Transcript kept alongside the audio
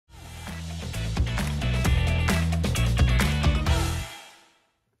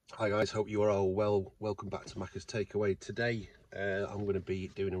Hi guys, hope you are all well. Welcome back to Macca's Takeaway. Today I'm going to be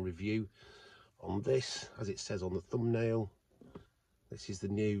doing a review on this, as it says on the thumbnail. This is the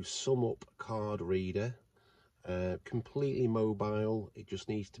new Sumup card reader, completely mobile. It just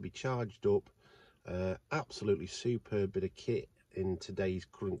needs to be charged up. Absolutely superb bit of kit in today's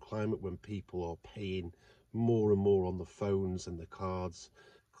current climate when people are paying more and more on the phones and the cards,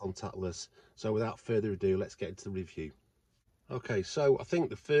 contactless. So without further ado, let's get into the review. Okay, so I think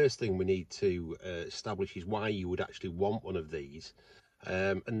the first thing we need to establish is why you would actually want one of these.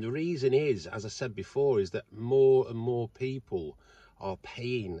 And the reason is, as I said before, is that more and more people are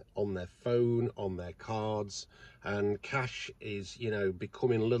paying on their phone, on their cards, and cash is,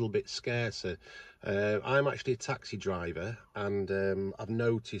 becoming a little bit scarcer. I'm actually a taxi driver, and I've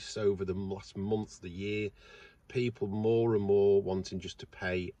noticed over the last month, the year, people more and more wanting just to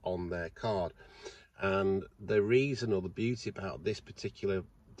pay on their card. And the reason or the beauty about this particular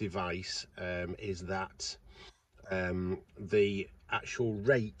device is that the actual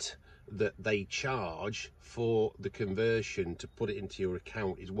rate that they charge for the conversion to put it into your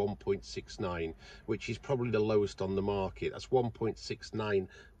account is 1.69, which is probably the lowest on the market. That's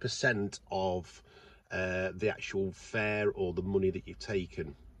 1.69% of the actual fare or the money that you've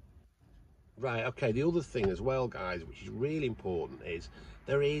taken. Right, okay, the other thing as well, guys, which is really important, is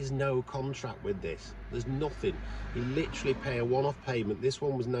there is no contract with this. There's nothing. You literally pay a one-off payment. This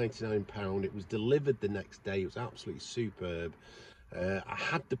one was £99. It was delivered the next day. It was absolutely superb. I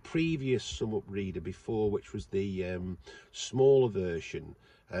had the previous Sumup reader before, which was the smaller version,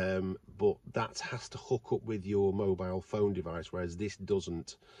 but that has to hook up with your mobile phone device, whereas this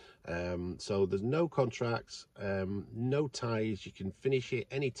doesn't. So there's no contracts, no ties. You can finish it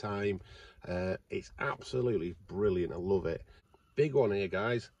anytime. It's absolutely brilliant. I love it. Big one here,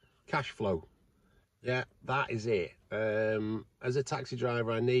 guys, cash flow. Yeah, that is it. As a taxi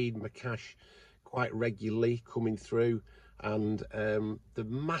driver, I need my cash quite regularly coming through, and the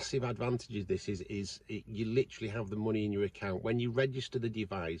massive advantage of this is you literally have the money in your account. When you register the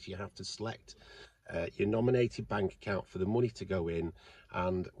device, you have to select your nominated bank account for the money to go in,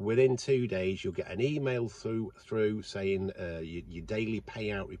 and within 2 days you'll get an email through saying your daily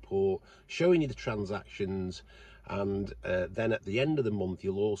payout report, showing you the transactions, and then at the end of the month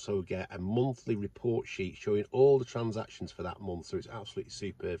you'll also get a monthly report sheet showing all the transactions for that month. So it's absolutely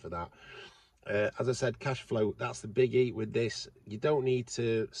superb for that. As I said, cash flow, that's the biggie with this. You don't need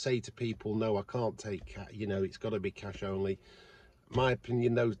to say to people, no, I can't take cash, it's got to be cash only. My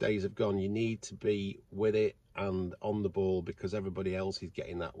opinion, those days have gone. You need to be with it and on the ball, because everybody else is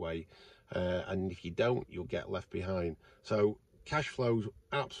getting that way, and if you don't, you'll get left behind. So cash flow's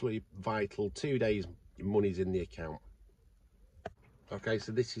absolutely vital. 2 days, your money's in the account. Okay,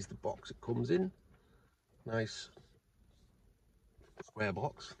 so this is the box it comes in. Nice square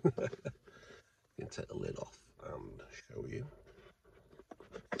box. You can take the lid off and show you,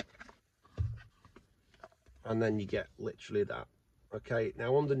 and then you get literally that. Okay,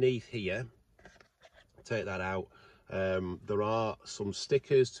 now underneath here, take that out, there are some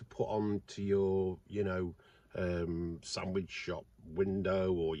stickers to put onto your sandwich shop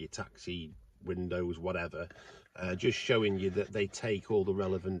window or your taxi windows, whatever, just showing you that they take all the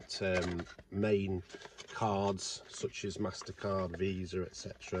relevant main cards such as MasterCard, Visa,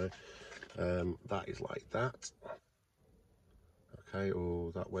 etc. That is like that, okay,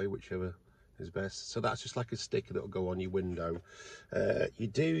 or that way, whichever is best. So that's just like a sticker that will go on your window. You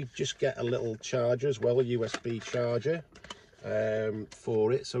do just get a little charger as well, a USB charger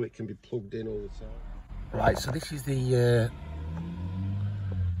for it, so it can be plugged in all the time. Right, so this is the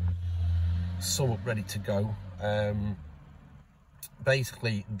Sumup ready to go.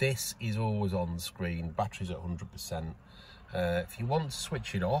 Basically, this is always on the screen. Battery's at 100%. If you want to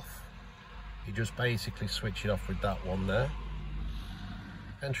switch it off, you just basically switch it off with that one there.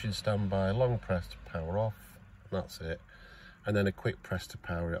 Entering standby, long press to power off, and that's it. And then a quick press to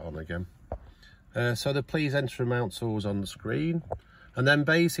power it on again. So the please enter amount's always on the screen. And then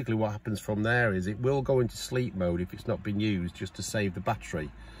basically what happens from there is it will go into sleep mode if it's not been used, just to save the battery,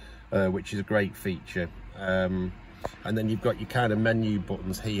 which is a great feature. And then you've got your kind of menu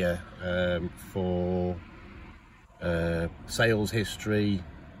buttons here for sales history,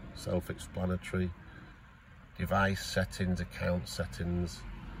 self-explanatory, device settings, account settings.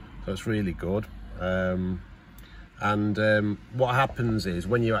 So it's really good. What happens is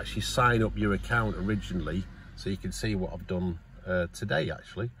when you actually sign up your account originally, so you can see what I've done today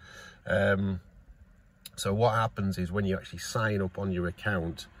actually. So what happens is when you actually sign up on your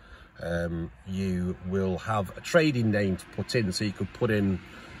account, you will have a trading name to put in, so you could put in,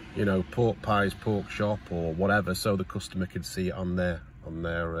 pork pies, pork shop or whatever, so the customer can see it on there on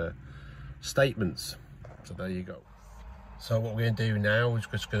their statements. So there you go. So what we're going to do now is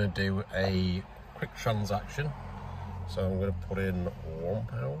just going to do a quick transaction. So I'm going to put in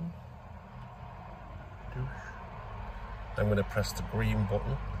 £1. I'm going to press the green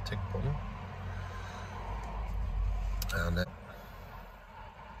button, the tick button, and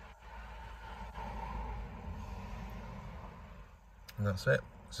that's it.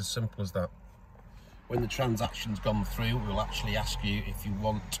 It's as simple as that. When the transaction's gone through, we'll actually ask you if you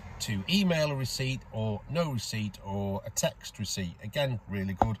want to email a receipt or no receipt or a text receipt. Again,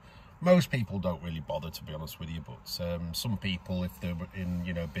 really good. Most people don't really bother, to be honest with you, but some people, if they're in,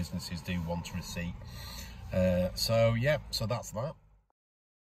 you know, businesses, do want a receipt. So yeah, so that's that.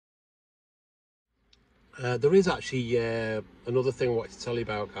 There is actually another thing I wanted to tell you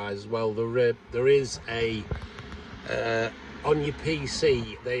about, guys, as well. There is a on your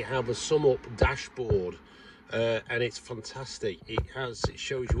PC they have a Sumup dashboard, and it's fantastic. It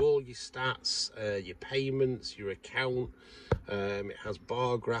shows you all your stats, your payments, your account. It has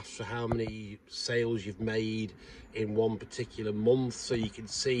bar graphs for how many sales you've made in one particular month, so you can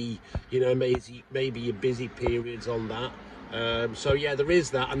see, you know, maybe your busy periods on that. So yeah, there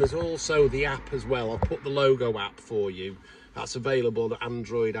is that, and there's also the app as well. I'll put the logo app for you. That's available on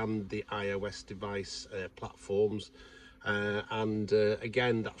Android and the iOS device platforms.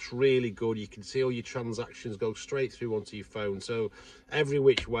 Again, that's really good. You can see all your transactions go straight through onto your phone, so every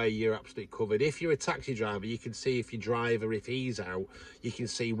which way you're absolutely covered. If you're a taxi driver, you can see if your driver, if he's out, you can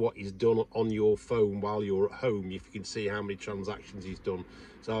see what he's done on your phone while you're at home. You can see how many transactions he's done.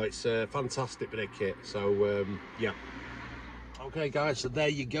 So it's a fantastic bit of kit. So yeah. Okay guys, so there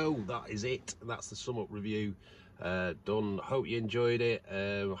you go. That is it. That's the Sumup review done. Hope you enjoyed it.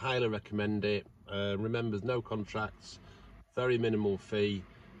 Highly recommend it. Remember, there's no contracts, very minimal fee.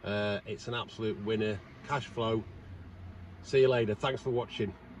 It's an absolute winner. Cash flow. See you later. Thanks for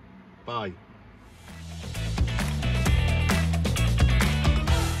watching. Bye.